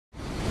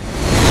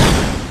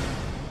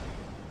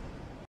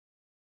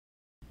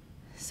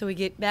So we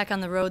get back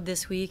on the road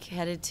this week,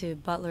 headed to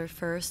Butler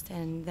first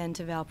and then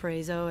to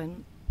Valparaiso.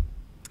 And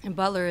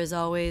Butler is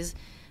always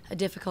a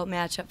difficult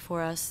matchup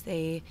for us.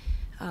 They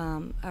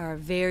are a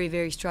very,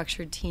 very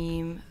structured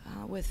team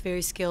with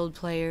very skilled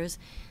players.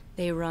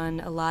 They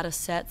run a lot of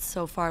sets.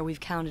 So far we've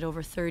counted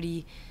over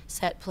 30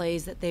 set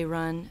plays that they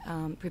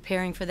run.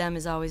 Preparing for them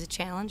is always a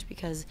challenge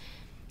because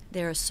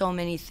there are so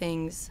many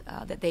things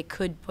that they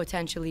could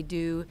potentially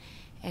do,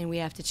 and we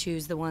have to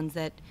choose the ones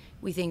that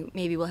we think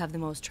maybe we'll have the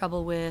most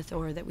trouble with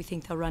or that we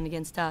think they'll run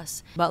against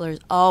us. Butler's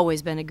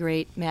always been a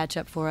great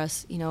matchup for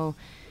us. You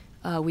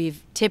know,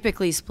 we've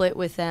typically split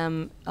with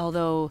them,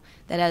 although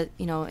that has,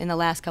 you know, in the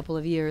last couple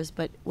of years,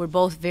 but we're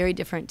both very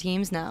different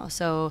teams now.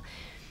 So,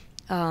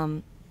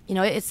 you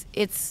know,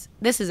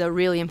 this is a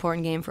really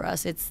important game for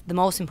us. It's the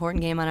most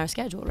important game on our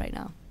schedule right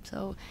now.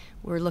 So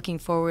we're looking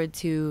forward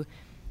to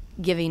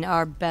giving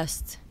our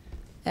best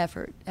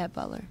effort at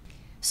Butler.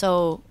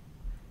 So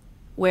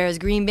whereas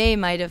Green Bay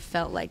might have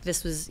felt like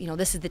this was, you know,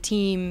 this is the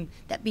team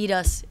that beat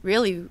us,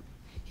 really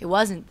it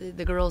wasn't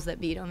the girls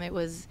that beat them. It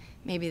was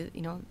maybe,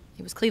 you know,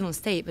 it was Cleveland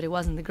State, but it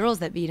wasn't the girls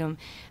that beat them.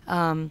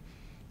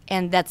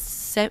 And that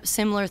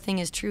similar thing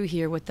is true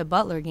here with the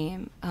Butler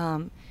game.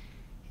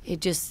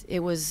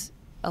 It was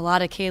a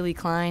lot of Kaylee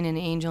Klein and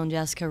Angel and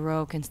Jessica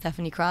Roque and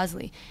Stephanie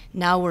Crosley.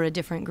 Now we're a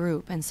different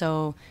group, and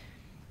so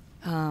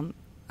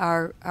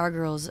our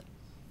girls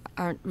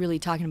aren't really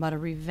talking about a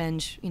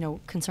revenge, you know,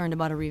 concerned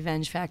about a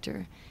revenge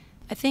factor.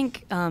 I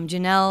think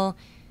Janelle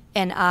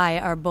and I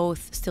are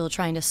both still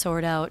trying to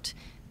sort out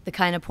the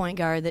kind of point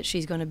guard that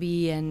she's going to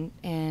be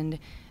and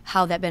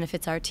how that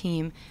benefits our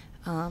team.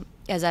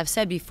 As I've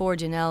said before,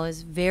 Janelle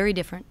is very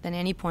different than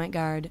any point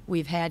guard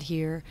we've had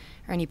here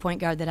or any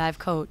point guard that I've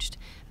coached.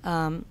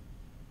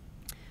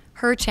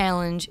 Her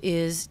challenge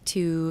is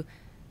to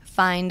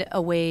find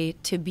a way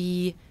to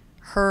be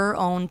her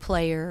own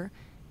player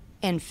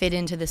and fit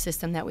into the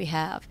system that we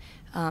have.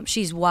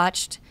 She's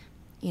watched,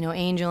 you know,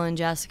 Angel and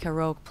Jessica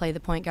Roque play the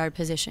point guard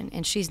position,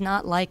 and she's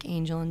not like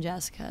Angel and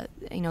Jessica.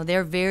 You know,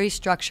 they're very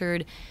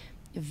structured,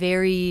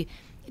 very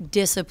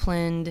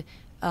disciplined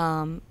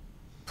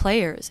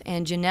players,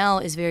 and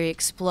Janelle is very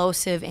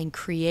explosive and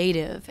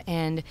creative,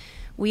 and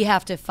we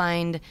have to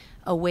find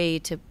a way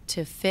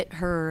to fit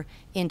her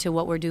into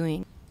what we're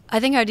doing.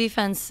 I think our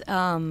defense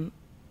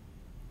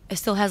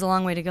still has a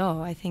long way to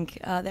go. I think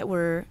that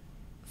we're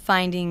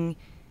finding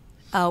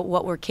out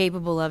what we're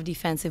capable of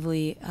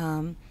defensively.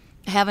 I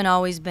haven't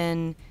always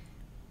been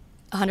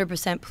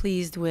 100%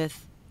 pleased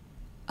with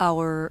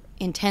our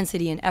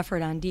intensity and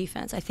effort on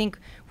defense. I think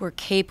we're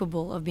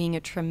capable of being a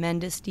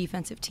tremendous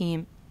defensive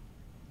team.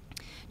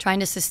 Trying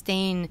to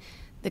sustain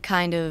the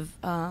kind of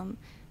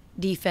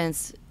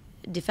defensive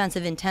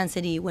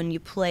intensity when you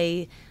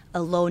play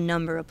a low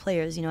number of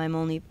players. You know, I'm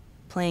only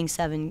playing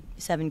seven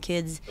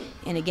kids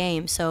in a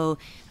game, so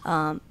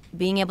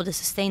being able to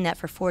sustain that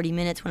for 40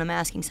 minutes when I'm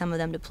asking some of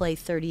them to play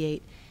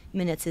 38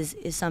 minutes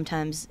is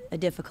sometimes a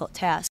difficult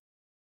task.